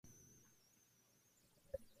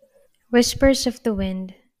Whispers of the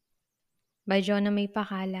Wind by Jonah May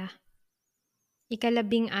Pakala.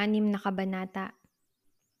 Ikalabing-anim na kabanata.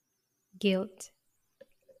 Guilt.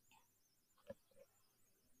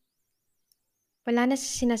 Wala na sa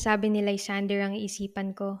sinasabi ni Lysander ang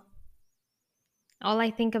isipan ko. All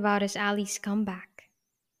I think about is Ali's comeback.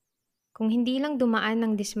 Kung hindi lang dumaan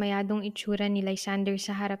ng dismayadong itsura ni Lysander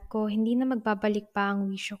sa harap ko, hindi na magbabalik pa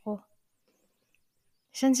ang wisyo ko.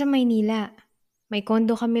 San sa Maynila? May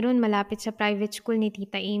kondo kami ron malapit sa private school ni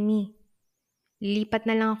Tita Amy. Lilipat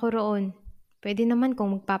na lang ako roon. Pwede naman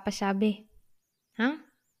kung magpapasabi. Ha?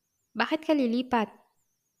 Bakit ka lilipat?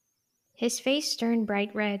 His face turned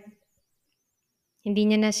bright red.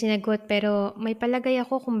 Hindi niya na sinagot pero may palagay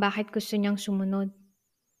ako kung bakit gusto niyang sumunod.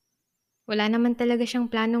 Wala naman talaga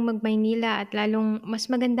siyang planong mag-Maynila at lalong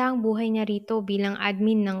mas maganda ang buhay niya rito bilang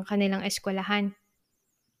admin ng kanilang eskwelahan.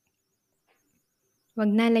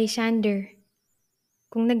 Wag na, Lysander.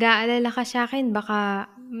 Kung nag-aalala ka sa akin,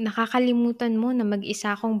 baka nakakalimutan mo na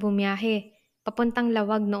mag-isa akong bumiyahe papuntang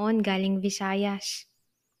Lawag noon galing Visayas.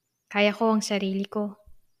 Kaya ko ang sarili ko.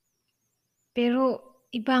 Pero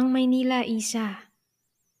iba ang Maynila, Isa.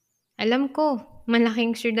 Alam ko,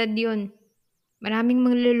 malaking syudad yun. Maraming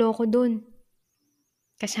mangloloko dun.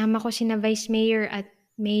 Kasama ko sina Vice Mayor at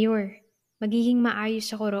Mayor. Magiging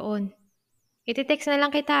maayos ako roon. Iti-text na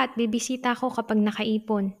lang kita at bibisita ako kapag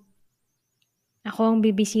nakaipon. Ako ang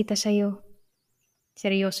bibisita sa'yo.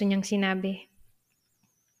 Seryoso niyang sinabi.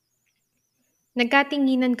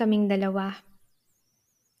 Nagkatinginan kaming dalawa.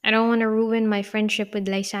 I don't wanna ruin my friendship with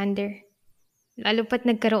Lysander. Lalo pat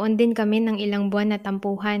nagkaroon din kami ng ilang buwan na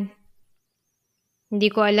tampuhan. Hindi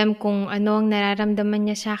ko alam kung ano ang nararamdaman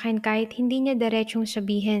niya sa akin kahit hindi niya diretsong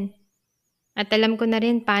sabihin. At alam ko na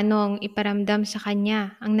rin paano ang iparamdam sa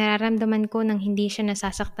kanya ang nararamdaman ko nang hindi siya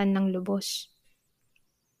nasasaktan ng lubos.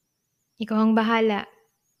 Ikaw ang bahala,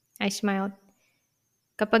 I smiled.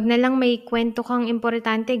 Kapag na lang may kwento kang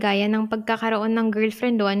importante gaya ng pagkakaroon ng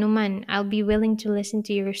girlfriend o anuman, I'll be willing to listen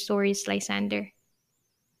to your stories, Lysander.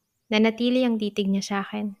 Nanatili ang titig niya sa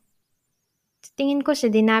akin. Sa tingin ko sa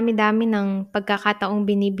dinami-dami ng pagkakataong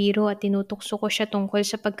binibiro at tinutokso ko siya tungkol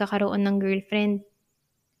sa pagkakaroon ng girlfriend.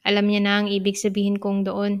 Alam niya na ang ibig sabihin kong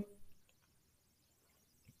doon.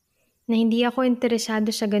 Na hindi ako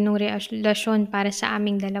interesado sa ganong relasyon para sa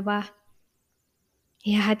aming dalawa.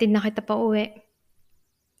 Ihahatid na kita pa uwi.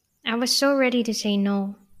 I was so ready to say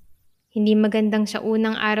no. Hindi magandang sa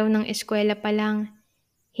unang araw ng eskwela pa lang,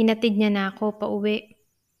 hinatid niya na ako pa uwi.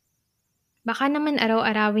 Baka naman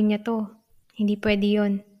araw-arawin niya to. Hindi pwede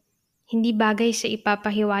yon. Hindi bagay sa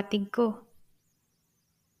ipapahiwatig ko.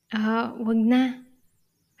 Wag na,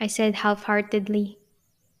 I said half-heartedly.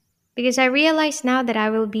 Because I realize now that I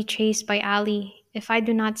will be chased by Ali if I do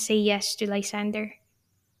not say yes to Lysander.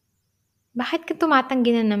 Bakit ka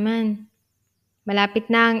tumatanggi na naman? Malapit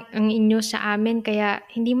na ang inyo sa amin kaya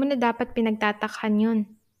hindi mo na dapat pinagtatakhan yun.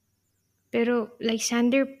 Pero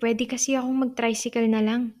Lysander, pwede kasi akong mag-tricycle na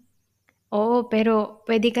lang. Oo, pero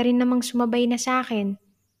pwede ka rin namang sumabay na sa akin.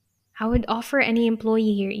 I would offer any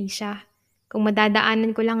employee here, Isa, kung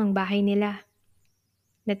madadaanan ko lang ang bahay nila.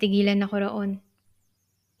 Natigilan ako roon.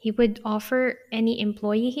 He would offer any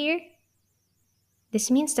employee here? This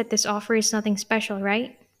means that this offer is nothing special,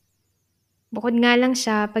 right? Bukod nga lang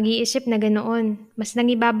sa pag-iisip na ganoon, mas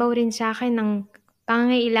nangibabaw rin sa akin ang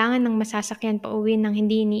pangangailangan ng masasakyan pa uwi nang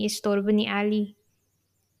hindi iniistorbo ni Ali.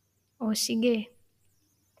 O sige.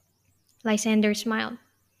 Lysander smiled.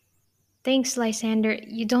 Thanks, Lysander.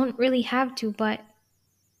 You don't really have to, but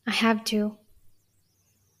I have to.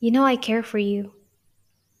 You know I care for you.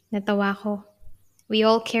 Natawa ko. We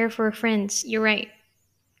all care for friends, you're right.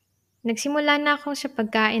 Nagsimula na ako sa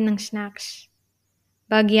pagkain ng snacks.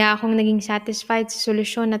 Bagya akong naging satisfied sa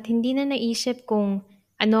solusyon at hindi na naisip kung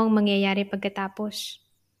ano ang mangyayari pagkatapos.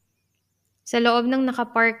 Sa loob ng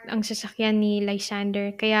nakapark ang sasakyan ni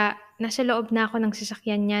Lysander, kaya nasa loob na ako ng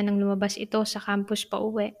sasakyan niya nang lumabas ito sa campus pa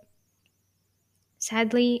uwi.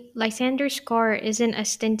 Sadly, Lysander's car isn't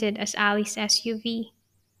as tinted as Ali's SUV.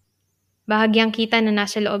 Bahagyang kita na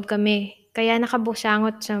nasa loob kami, kaya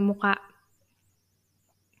nakabusangot sa muka.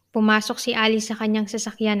 Pumasok si Ali sa kanyang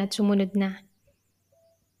sasakyan at sumunod na.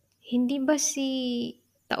 Hindi ba si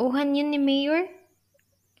tauhan yun ni Mayor?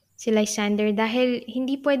 Si Lysander dahil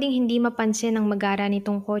hindi pwedeng hindi mapansin ang magara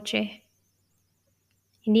nitong kotse.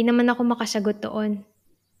 Hindi naman ako makasagot doon.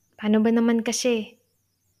 Paano ba naman kasi?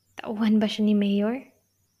 Tauhan ba siya ni Mayor?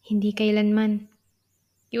 Hindi kailanman.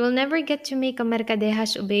 You will never get to make a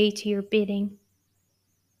merkadehas obey to your bidding.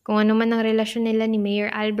 Kung ano man ang relasyon nila ni Mayor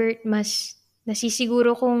Albert, mas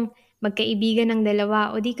nasisiguro kong magkaibigan ng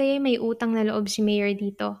dalawa o di kaya may utang na loob si Mayor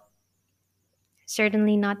dito.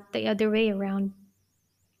 Certainly not the other way around.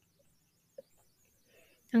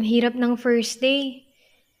 Ang hirap ng first day.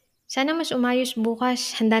 Sana mas umayos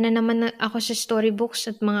bukas. Handa na naman ako sa storybooks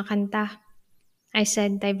at mga kanta. I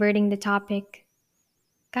said, diverting the topic.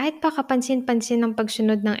 Kahit pa kapansin-pansin ang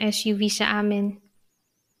pagsunod ng SUV sa amin.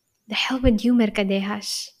 The hell with you,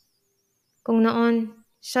 Mercadehas. Kung noon,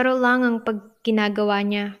 saro lang ang pagginagawa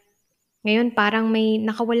niya. Ngayon parang may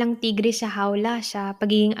nakawalang tigre sa hawla sa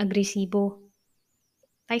pagiging agresibo.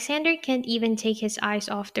 Lysander can't even take his eyes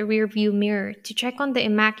off the rearview mirror to check on the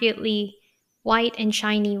immaculately white and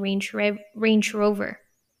shiny Range Rover.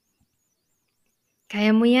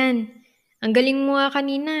 Kaya mo yan. Ang galing mo nga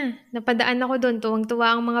kanina. Napadaan ako doon,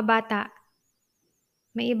 tuwang-tuwa ang mga bata.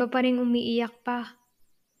 May iba pa ring umiiyak pa.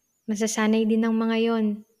 Masasanay din ng mga yon.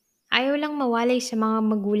 Ayaw lang mawalay sa mga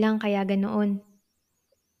magulang kaya ganoon.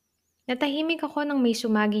 Natahimik ako nang may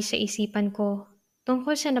sumagi sa isipan ko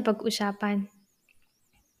tungkol sa napag-usapan.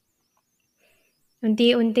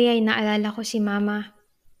 Unti-unti ay naalala ko si Mama.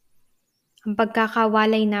 Ang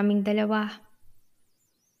pagkakawalay naming dalawa.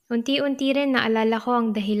 Unti-unti rin naalala ko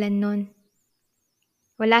ang dahilan nun.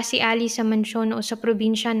 Wala si Ali sa mansyon o sa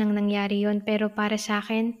probinsya nang nangyari yon pero para sa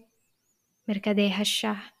akin, merkadehas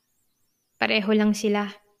siya. Pareho lang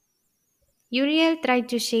sila. Uriel tried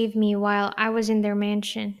to save me while I was in their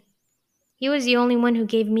mansion. He was the only one who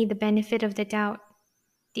gave me the benefit of the doubt.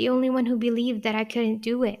 The only one who believed that I couldn't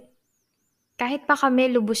do it. Kahit pa kami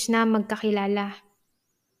lubos na magkakilala.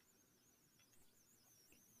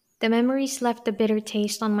 The memories left a bitter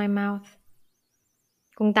taste on my mouth.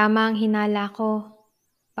 Kung tama ang hinala ko,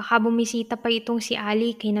 baka bumisita pa itong si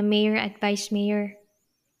Ali kay na mayor at vice mayor.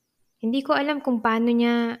 Hindi ko alam kung paano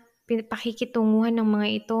niya pakikitunguhan ng mga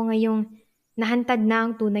ito ngayong nahantad na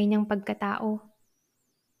ang tunay niyang pagkatao.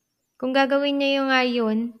 Kung gagawin niya yung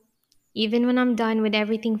yun, even when I'm done with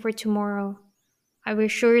everything for tomorrow, I will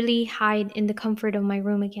surely hide in the comfort of my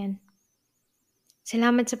room again.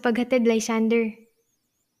 Salamat sa paghatid, Lysander.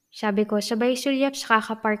 Sabi ko, sabay sulyap sa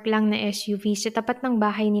kakapark lang na SUV sa tapat ng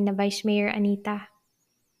bahay ni na Vice Mayor Anita.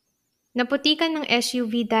 Naputikan ng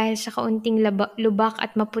SUV dahil sa kaunting lubak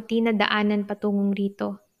at maputi na daanan patungong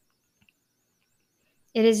rito.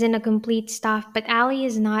 It isn't a complete stop but Ali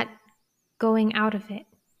is not going out of it.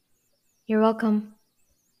 You're welcome,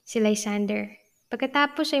 si Lysander.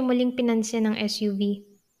 Pagkatapos ay muling pinansin ng SUV.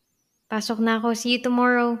 Pasok na ako, see you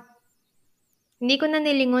tomorrow. Hindi ko na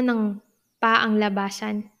nilingon ng pa ang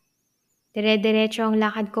labasan. Dire-diretso ang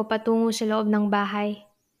lakad ko patungo sa loob ng bahay.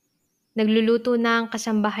 Nagluluto na ang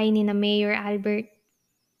kasambahay ni na Mayor Albert.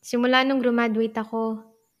 Simula nung graduate ako,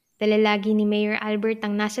 dala lagi ni Mayor Albert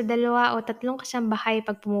ang nasa 2 o 3 kasambahay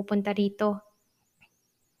pag pumupunta rito.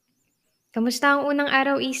 Kamusta ang unang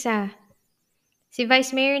araw, Isa? Si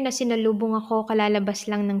Vice Mayor na sinalubong ako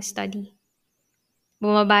kalalabas lang ng study.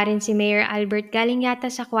 Bumaba rin si Mayor Albert galing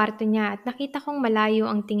yata sa kwarto niya at nakita kong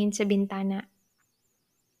malayo ang tingin sa bintana.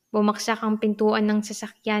 Bumaksak ang pintuan ng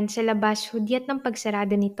sasakyan sa labas hudyat ng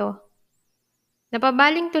pagsarado nito.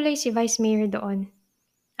 Napabaling tuloy si Vice Mayor doon.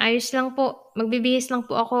 Ayos lang po, magbibihis lang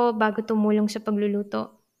po ako bago tumulong sa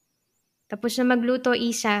pagluluto. Tapos na magluto,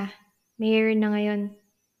 Isa, Mayor na ngayon,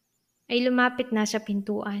 ay lumapit na sa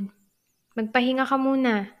pintuan. Magpahinga ka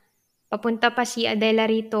muna. Papunta pa si Adela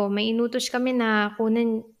rito, may inutos kami na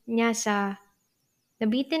kunan niya sa...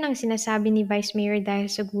 Nabitin ang sinasabi ni Vice Mayor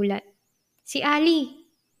dahil sa gulat. Si Ali!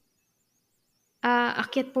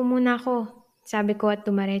 Akyat po muna ako, sabi ko at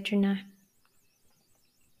tumaretso na.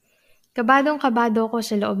 Kabadong-kabado ko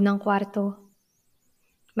sa loob ng kwarto.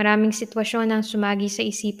 Maraming sitwasyon ang sumagi sa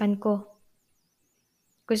isipan ko.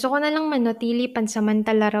 Gusto ko na lang manatili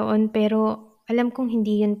pansamantala roon pero alam kong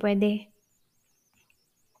hindi yun pwede.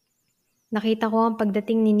 Nakita ko ang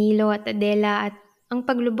pagdating ni Nilo at Adela at ang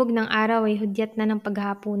paglubog ng araw ay hudyat na ng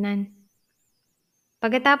paghahapunan.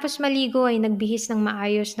 Pagkatapos maligo ay nagbihis ng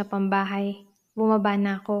maayos na pambahay. Bumaba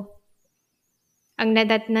na ako. Ang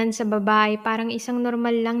nadatnan sa baba ay parang isang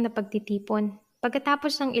normal lang na pagtitipon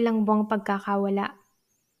pagkatapos ng ilang buwang pagkakawala.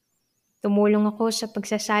 Tumulong ako sa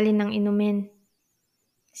pagsasalin ng inumin.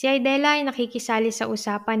 Si Adela ay nakikisali sa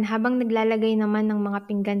usapan habang naglalagay naman ng mga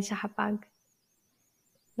pinggan sa hapag.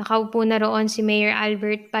 Nakaupo na roon si Mayor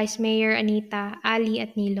Albert, Vice Mayor Anita, Ali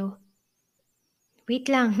at Nilo. Wait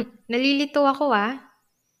lang, nalilito ako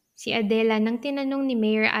Si Adela nang tinanong ni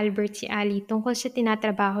Mayor Albert si Ali tungkol sa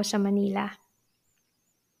tinatrabaho sa Manila.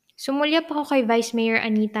 Sumulyap ako kay Vice Mayor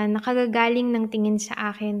Anita na kagagaling ng tingin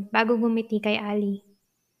sa akin bago gumiti kay Ali.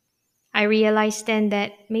 I realized then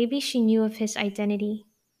that maybe she knew of his identity.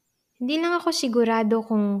 Hindi lang ako sigurado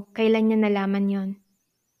kung kailan niya nalaman yon.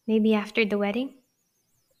 Maybe after the wedding?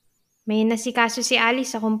 May nasikaso si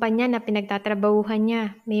Alice sa kumpanya na pinagtatrabahuhan niya,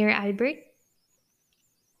 Mayor Albert?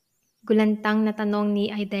 Gulantang na tanong ni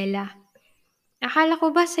Idella. Akala ko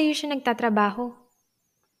ba sa'yo siya nagtatrabaho?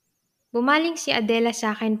 Bumaling si Adela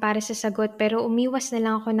sa akin para sa sagot pero umiwas na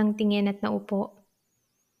lang ako ng tingin at naupo.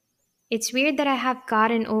 It's weird that I have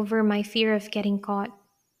gotten over my fear of getting caught.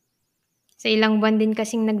 Sa ilang buwan din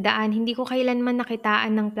kasing nagdaan, hindi ko kailanman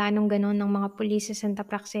nakitaan ng planong ganon ng mga pulis sa Santa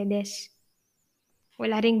Praxedes.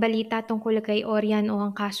 Wala ring balita tungkol kay Orion o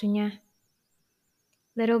ang kaso niya.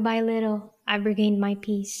 Little by little, I've regained my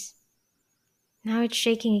peace. Now it's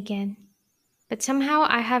shaking again. But somehow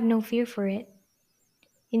I have no fear for it.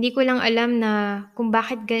 Hindi ko lang alam na kung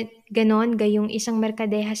bakit ganon gayong isang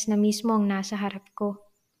merkadehas na mismo ang nasa harap ko.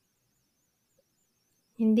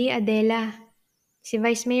 Hindi, Adela. Si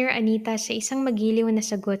Vice Mayor Anita sa isang magiliw na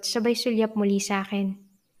sagot sabay sulyap muli sa akin.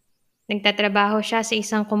 Nagtatrabaho siya sa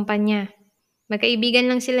isang kumpanya. Magkaibigan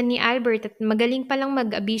lang sila ni Albert at magaling palang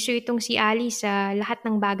mag-abiso itong si Ali sa lahat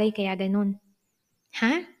ng bagay kaya ganon.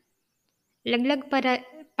 Ha? Laglag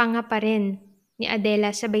pa nga pa rin ni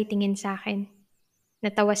Adela sabay tingin sa akin.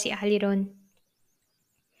 Natawa si Ali ron.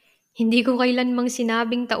 Hindi ko kailanmang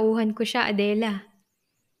sinabing tauhan ko siya, Adela.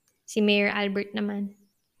 Si Mayor Albert naman.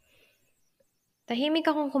 Tahimik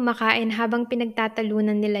akong kumakain habang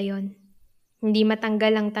pinagtatalunan nila yon. Hindi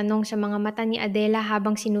matanggal ang tanong sa mga mata ni Adela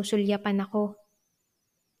habang sinusulyapan ako.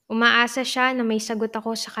 Umaasa siya na may sagot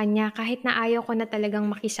ako sa kanya kahit na ayaw ko na talagang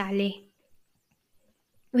makisali.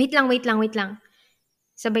 Wait lang.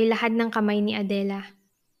 Sabay lahad ng kamay ni Adela.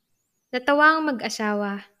 Natawa ang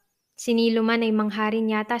mag-asawa. Sinilo man ay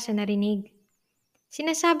mangharin yata sa narinig.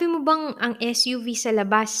 Sinasabi mo bang ang SUV sa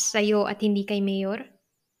labas sa'yo at hindi kay Mayor?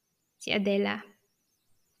 Si Adela.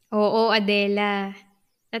 Oo, Adela.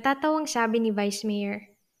 Natatawang sabi ni Vice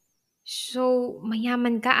Mayor. So,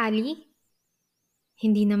 mayaman ka, Ali?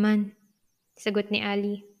 Hindi naman, sagot ni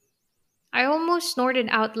Ali. I almost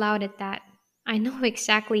snorted out loud at that. I know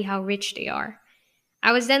exactly how rich they are. I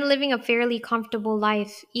was then living a fairly comfortable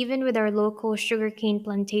life, even with our local sugarcane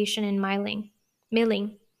plantation and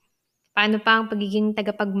milling. Paano pa ang pagiging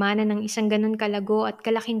tagapagmana ng isang ganun kalago at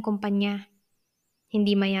kalaking kumpanya?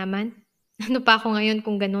 Hindi mayaman? Ano pa ako ngayon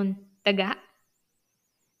kung ganun? Taga?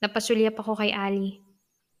 Napasulyap ako kay Ali.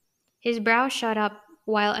 His brow shot up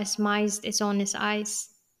while a smile is on his eyes.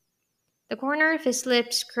 The corner of his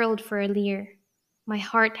lips curled for a leer. My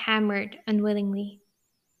heart hammered unwillingly.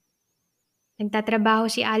 Nagtatrabaho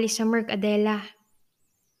si Ali sa Merck, Adela.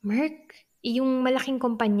 Merck? Iyong malaking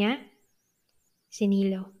kumpanya?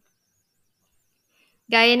 Sinilo.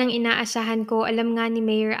 Gaya ng inaasahan ko, alam nga ni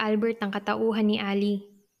Mayor Albert ang katauhan ni Ali.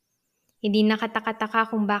 Hindi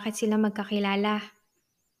nakatakataka kung bakit sila magkakilala.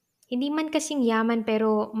 Hindi man kasing yaman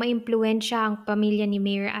pero maimpluwensya ang pamilya ni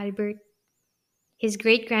Mayor Albert. His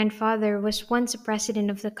great-grandfather was once a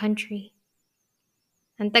president of the country.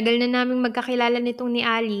 Ang tagal na naming magkakilala nitong ni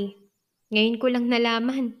Ali. Ngayon ko lang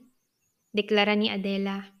nalaman, deklara ni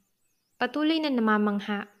Adela. Patuloy na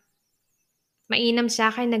namamangha. Mainam sa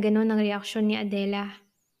akin na gano'n ang reaksyon ni Adela.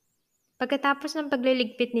 Pagkatapos ng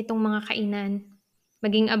pagliligpit nitong mga kainan,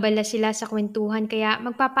 maging abala sila sa kwentuhan kaya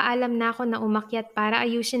magpapaalam na ako na umakyat para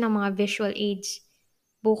ayusin ang mga visual aids.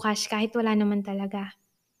 Bukas kahit wala naman talaga.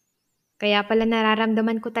 Kaya pala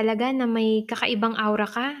nararamdaman ko talaga na may kakaibang aura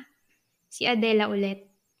ka. Si Adela ulit.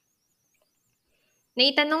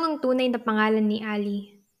 Naitanong ang tunay na pangalan ni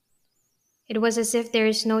Ali. It was as if there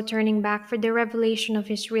is no turning back for the revelation of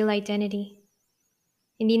his real identity.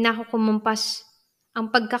 Hindi na ako kumumpas ang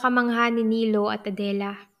pagkakamangha ni Nilo at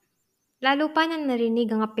Adela. Lalo pa nang narinig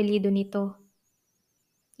ang apelyido nito.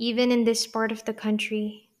 Even in this part of the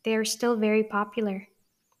country, they are still very popular.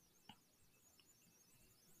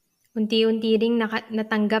 Unti-unti ring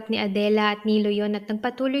natanggap ni Adela at Nilo yon at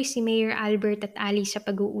nagpatuloy si Mayor Albert at Ali sa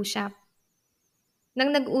pag-uusap.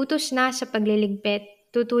 Nang nag-utos na sa pagliligpit,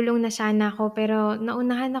 tutulong na sana ako pero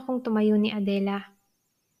naunahan akong tumayo ni Adela.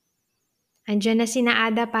 Andiyan na sina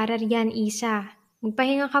Ada para riyan, Isa.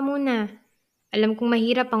 Magpahinga ka muna. Alam kong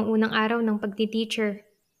mahirap ang unang araw ng pagti-teacher.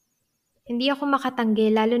 Hindi ako makatanggi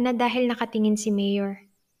lalo na dahil nakatingin si Mayor.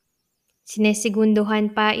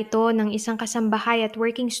 Sinesegunduhan pa ito ng isang kasambahay at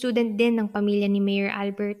working student din ng pamilya ni Mayor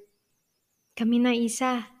Albert. Kami na,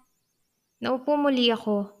 Isa. Naupo muli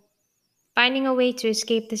ako. Finding a way to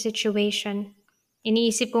escape the situation.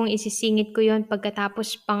 Iniisip kong isisingit ko yon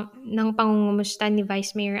pagkatapos ng pangungumusta ni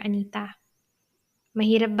Vice Mayor Anita.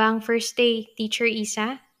 Mahirap ba ang first day, Teacher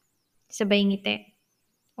Isa? Sabay ngiti.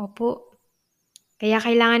 Opo. Kaya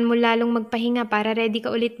kailangan mo lalong magpahinga para ready ka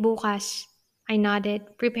ulit bukas. I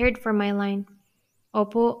nodded, prepared for my line.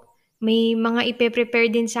 Opo, may mga ipe-prepare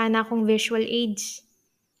din sana akong visual aids.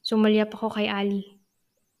 Sumulyap ako kay Ali.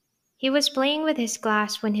 He was playing with his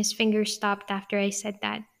glass when his fingers stopped after I said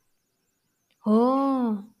that.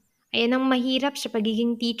 Oh, ayan ang mahirap sa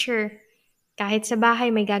pagiging teacher. Kahit sa bahay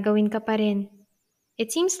may gagawin ka pa rin. It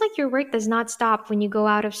seems like your work does not stop when you go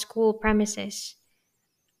out of school premises.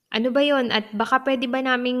 Ano ba yon at baka pwede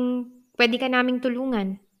ka naming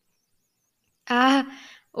tulungan? Ah,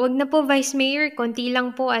 wag na po Vice Mayor, konti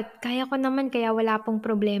lang po at kaya ko naman kaya wala pong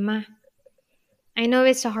problema. I know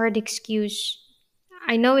it's a hard excuse.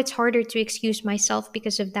 I know it's harder to excuse myself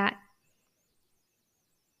because of that.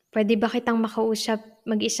 Pwede ba kitang makausap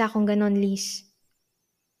mag-isa kung ganon, Liz?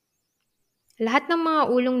 Lahat ng mga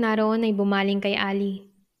ulong naroon ay bumaling kay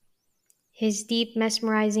Ali. His deep,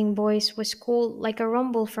 mesmerizing voice was cool like a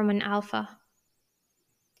rumble from an alpha.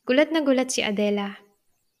 Gulat na gulat si Adela.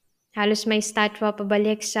 Halos may statwa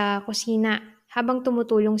pabalik sa kusina habang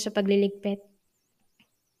tumutulong sa pagliligpit.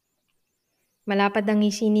 Malapad ang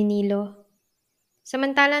ngisi ni Nilo.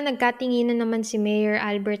 Samantala nagkatinginan naman si Mayor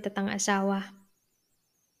Albert at ang asawa.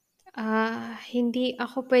 Hindi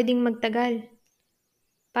ako pwedeng magtagal.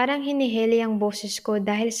 Parang hinihili ang boses ko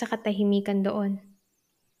dahil sa katahimikan doon.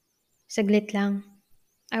 Saglit lang.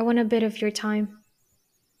 I want a bit of your time.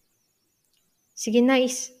 Sige na,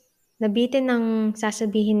 nabitin ng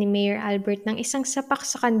sasabihin ni Mayor Albert ng isang sapak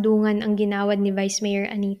sa kandungan ang ginawad ni Vice Mayor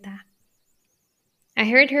Anita. I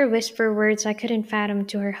heard her whisper words I couldn't fathom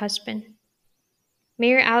to her husband.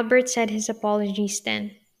 Mayor Albert said his apologies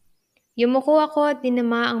then. Yumuko ako at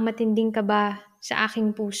dinama ang matinding kaba sa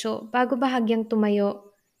aking puso bago bahagyang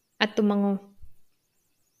tumayo at tumango.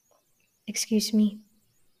 Excuse me.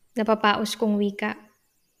 Napapaos kong wika.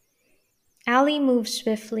 Ali moved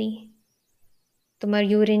swiftly.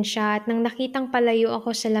 Tumayo rin siya at nang nakitang palayo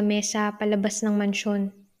ako sa lamesa palabas ng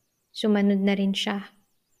mansyon, sumanod na rin siya.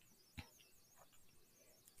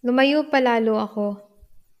 Lumayo palalo ako.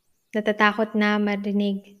 Natatakot na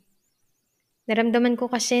marinig. Naramdaman ko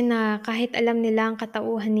kasi na kahit alam nila ang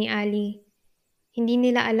katauhan ni Ali, hindi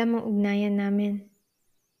nila alam ang ugnayan namin.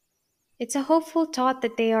 It's a hopeful thought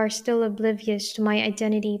that they are still oblivious to my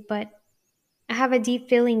identity, but I have a deep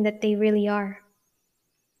feeling that they really are.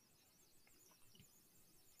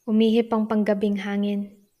 Umihip ang panggabing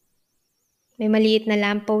hangin. May maliit na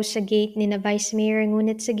lamppost sa gate ni na Vice Mayor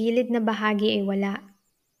ngunit sa gilid na bahagi ay wala.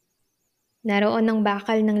 Naroon ang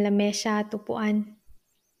bakal ng lamesa at upuan.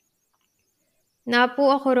 Naapo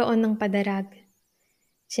ako roon ng padarag.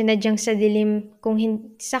 Sinadyang sa dilim kung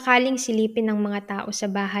sakaling silipin ng mga tao sa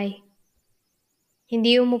bahay.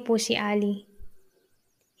 Hindi umupo si Ali.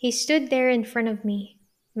 He stood there in front of me,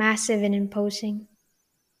 massive and imposing.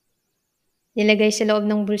 Nilagay sa loob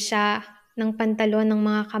ng bulsa ng pantalon ng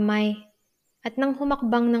mga kamay at nang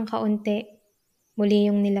humakbang ng kaunti, muli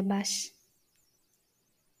yung nilabas.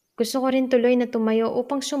 Gusto ko rin tuloy na tumayo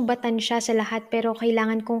upang sumbatan siya sa lahat pero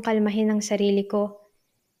kailangan kong kalmahin ang sarili ko.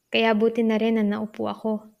 Kaya buti na rin na naupo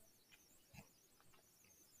ako.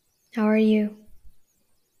 How are you?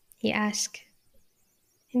 He asked.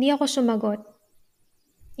 Hindi ako sumagot.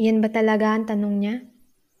 Iyan ba talaga ang tanong niya?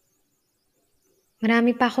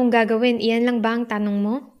 Marami pa akong gagawin, iyan lang ba ang tanong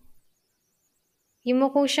mo?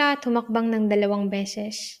 Yumuko siya at humakbang ng 2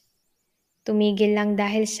 beses. Tumigil lang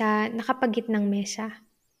dahil sa nakapagitnang mesa.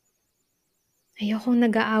 Ayokong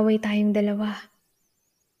nag-aaway tayong dalawa.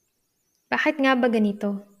 Bakit nga ba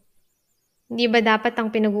ganito? Hindi ba dapat ang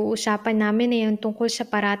pinag-uusapan namin ay ang tungkol sa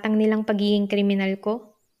paratang nilang pagiging kriminal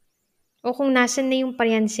ko? O kung nasan na yung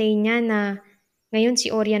paryansay niya na ngayon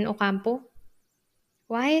si Orian Ocampo?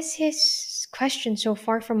 Why is his question so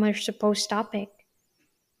far from our supposed topic?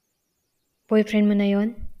 Boyfriend mo na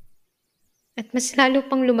yon? At mas lalo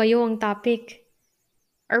pang lumayo ang topic.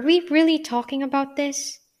 Are we really talking about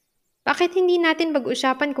this? Bakit hindi natin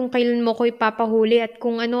pag-usapan kung kailan mo ko ipapahuli at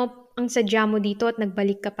kung ano ang sadya mo dito at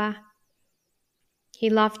nagbalik ka pa? He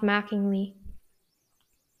laughed mockingly.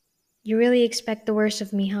 You really expect the worst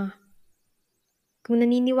of me, huh? Kung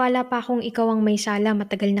naniniwala pa akong ikaw ang may sala,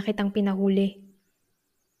 matagal na kitang pinahuli.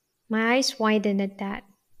 My eyes widened at that.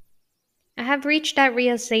 I have reached that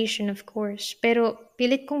realization, of course, pero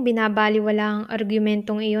pilit kong binabaliwala ang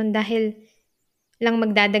argumentong iyon dahil lang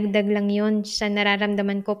magdadagdag lang yon sa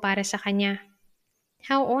nararamdaman ko para sa kanya.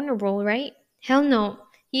 How honorable, right? Hell no,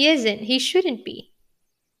 he isn't. He shouldn't be.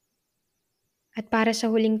 At para sa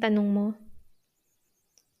huling tanong mo,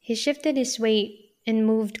 he shifted his weight and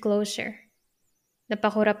moved closer.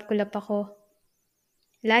 Napakurap-kulap ako.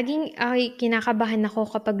 Laging ay kinakabahan ako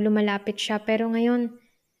kapag lumalapit siya pero ngayon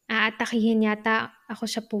aatakihin yata ako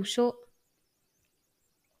sa puso.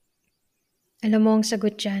 Alam mo ang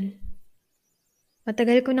sagot dyan.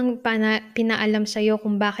 Matagal ko nang pinaalam sa'yo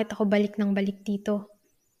kung bakit ako balik ng balik dito.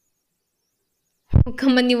 Huwag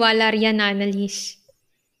kang maniwala riyan, Annalise.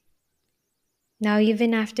 Now,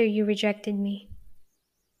 even after you rejected me,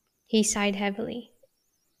 he sighed heavily.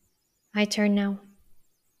 My turn now.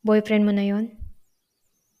 Boyfriend mo na yon?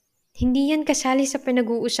 Hindi yan kasali sa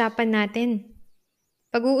pinag-uusapan natin.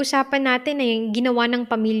 Pag-uusapan natin ay yung ginawa ng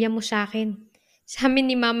pamilya mo sa akin. Sa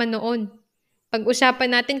amin ni Mama noon.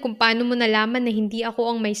 Pag-usapan natin kung paano mo nalaman na hindi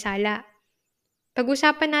ako ang may sala.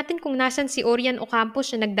 Pag-usapan natin kung nasan si Orian Ocampo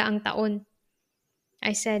sa nagdaang taon.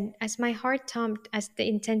 I said, as my heart thumped as the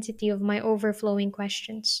intensity of my overflowing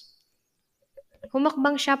questions.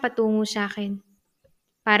 Humakbang siya patungo sa akin.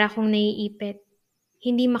 Para kong naiipit.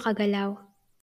 Hindi makagalaw.